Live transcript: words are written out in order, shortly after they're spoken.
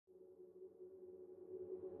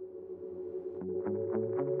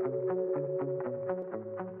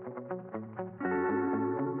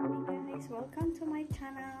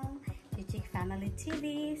channel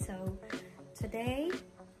TV. So today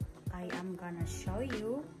I am gonna show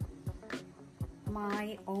you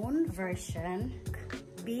my own version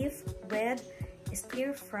beef with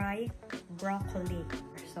stir-fry broccoli.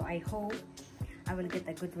 So I hope I will get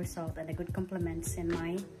a good result and a good compliments in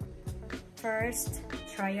my first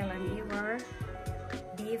trial and error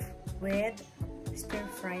beef with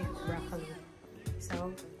stir-fry broccoli.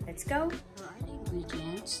 So let's go. Here are the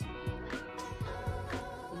ingredients.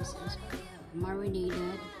 This is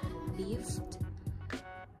marinated beef.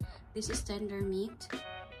 This is tender meat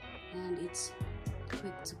and it's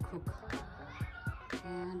quick to cook.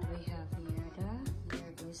 And we have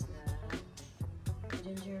here is the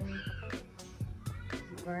ginger,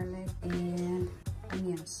 garlic, and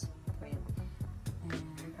onions.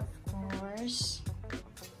 And of course,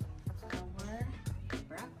 our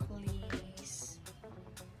broccolis.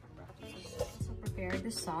 So prepare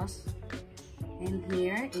the sauce. And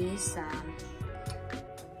here is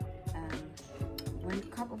 1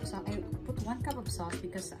 cup of sauce. I put 1 cup of sauce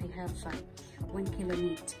because I have 1 kilo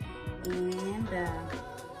meat. And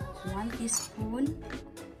 1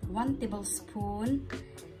 tablespoon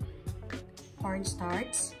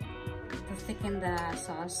cornstarch to thicken the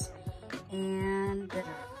sauce. And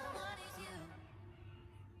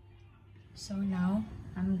so now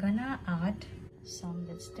I'm gonna add some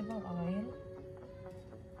vegetable oil.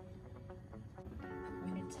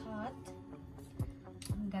 When it's hot,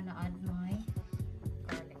 I'm gonna add my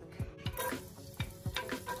garlic.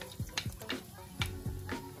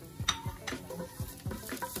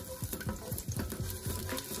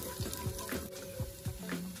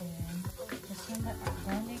 And then just when the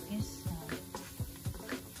garlic is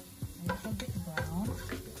a little bit brown,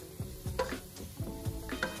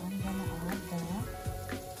 I'm gonna add the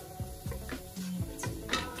meat.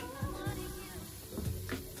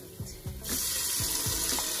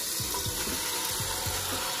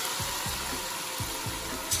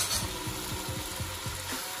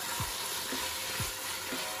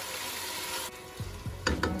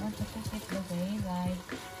 I want to cook it the way like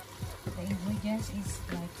the ingredients is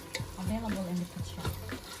like available in the kitchen.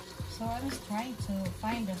 So I was trying to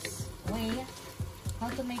find a way how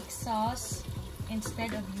to make sauce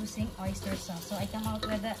instead of using oyster sauce. So I come out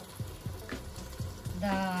with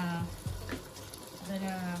the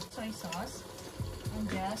soy sauce and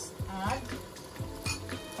just add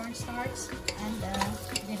cornstarch and a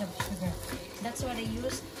bit of sugar. That's what I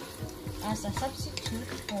use as a substitute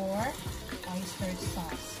for oyster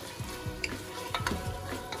sauce.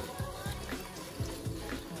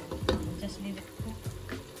 Just leave it cook.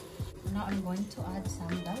 Now I'm going to add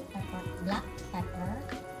some black pepper.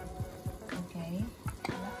 Okay,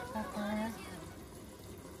 black pepper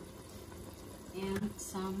and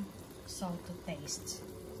some salt to taste.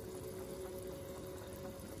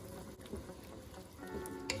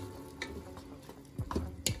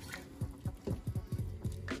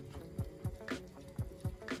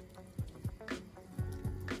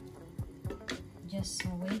 Just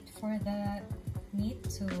wait for the meat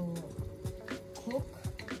to cook,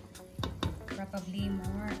 probably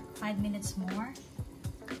 5 minutes more.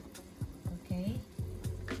 Okay,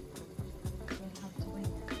 so I have to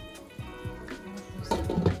wait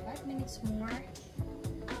 5 minutes more.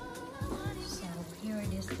 So here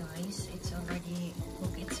it is, guys. It's already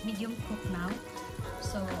cooked. It's medium cooked now.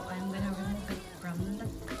 So I'm gonna remove it from the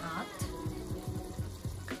pot.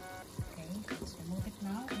 Okay, let's remove it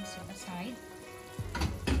now and set aside.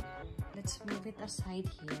 Let's move it aside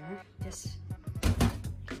here. Just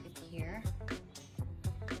keep it here.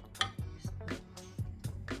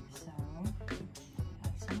 So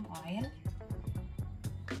add some oil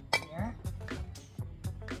here.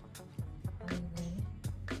 I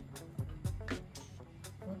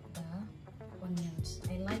will put the onions.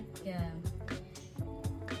 I like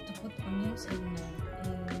to put onions in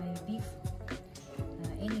my beef,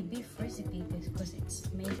 any beef recipe, because it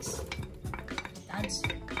adds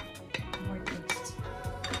more taste.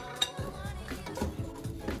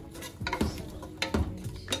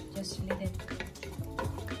 Just let it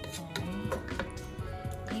fry.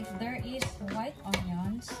 If there is white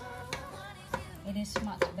onions, it is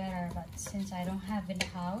much better, but since I don't have in the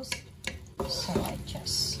house, so I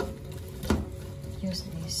just use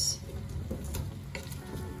this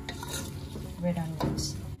red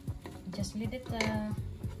onions. Just let it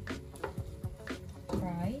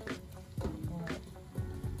fry, or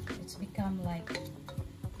it's become like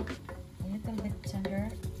a little bit tender,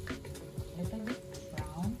 a little bit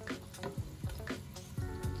brown.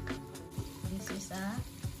 This is a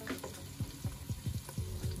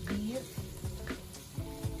beef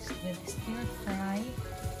with stir-fry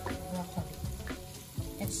broccoli.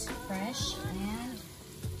 It's fresh and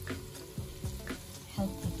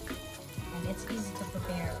healthy, and it's easy to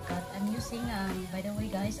prepare. But I'm using, by the way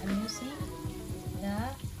guys, I'm using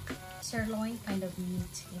the sirloin kind of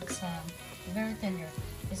meat. It's very tender.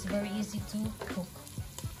 It's very easy to cook.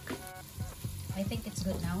 I think it's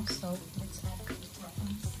good now, so let's add the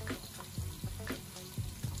toppings.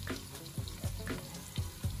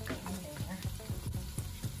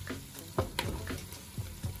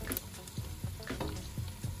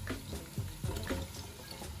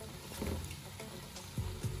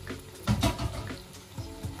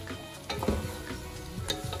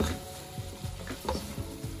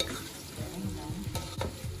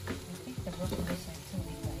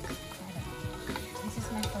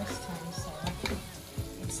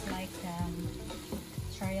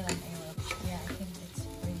 Trial and error. Yeah, I think it's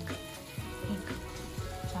really big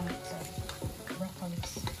chunks of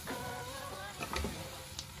broccolis.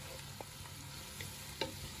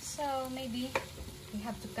 So maybe we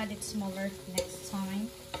have to cut it smaller next time.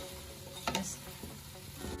 Yes,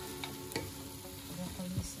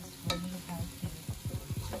 broccolis is really healthy.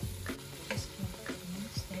 Just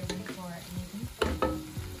stir it for maybe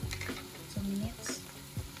 2 minutes,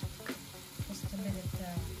 just to let it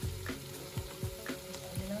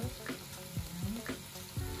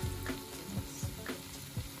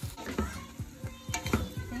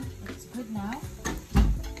now.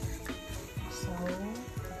 So we're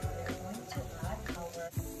going to add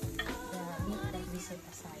the meat that we set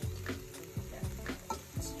aside.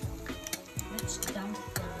 Let's dump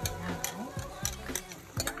them now.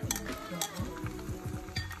 There we go.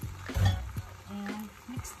 And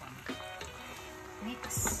mix them.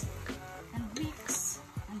 Mix and mix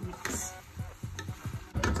and mix.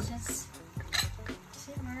 Let's just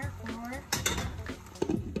simmer for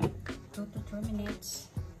 2 to 3 minutes.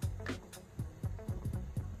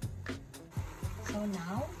 So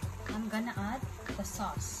now, I'm gonna add the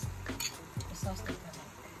sauce that I make.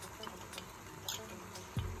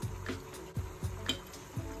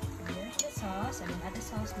 Here's the sauce. I'm gonna add the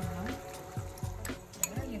sauce now.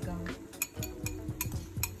 There you go.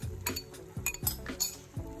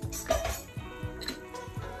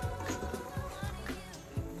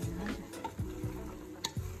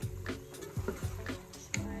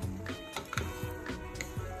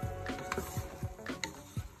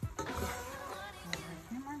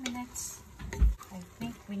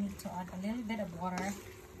 We need to add a little bit of water.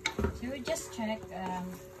 So we just check,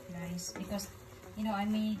 guys, because you know I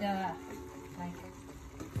made like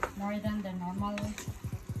more than the normal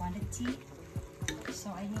quantity,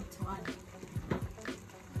 so I need to add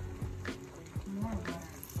more water.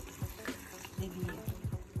 Maybe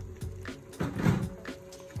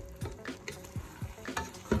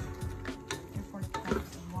 3/4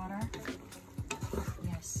 cups of water.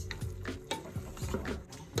 Yes.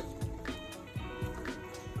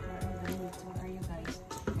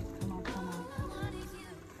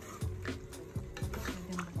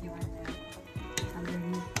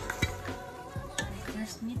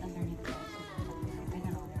 Meat underneath there. I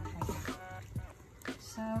don't know.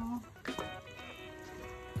 So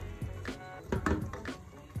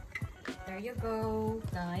there you go,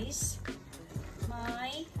 guys.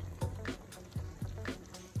 My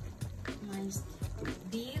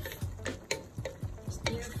beef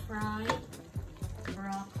stir-fried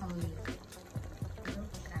broccoli.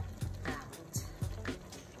 Look at that.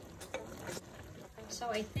 So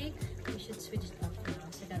I think we should switch it up now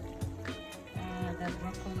so that the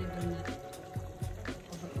broccoli will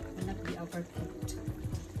not be overcooked.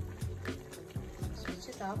 Switch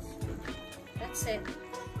it off. That's it.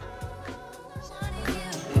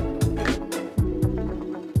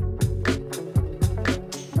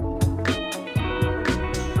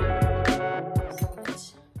 So let's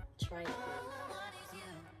try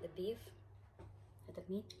the beef and the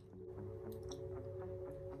meat.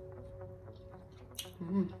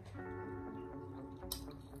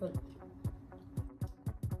 Good.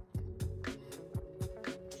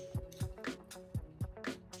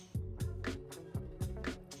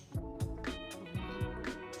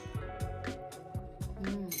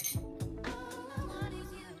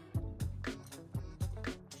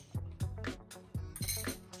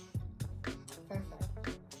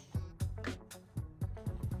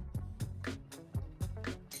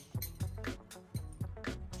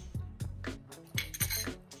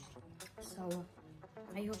 So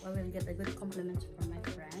I hope I will get a good compliment from my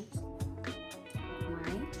friends.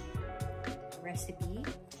 My recipe: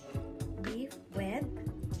 beef with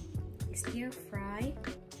stir-fried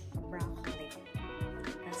broccoli.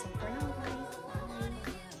 That's all for now.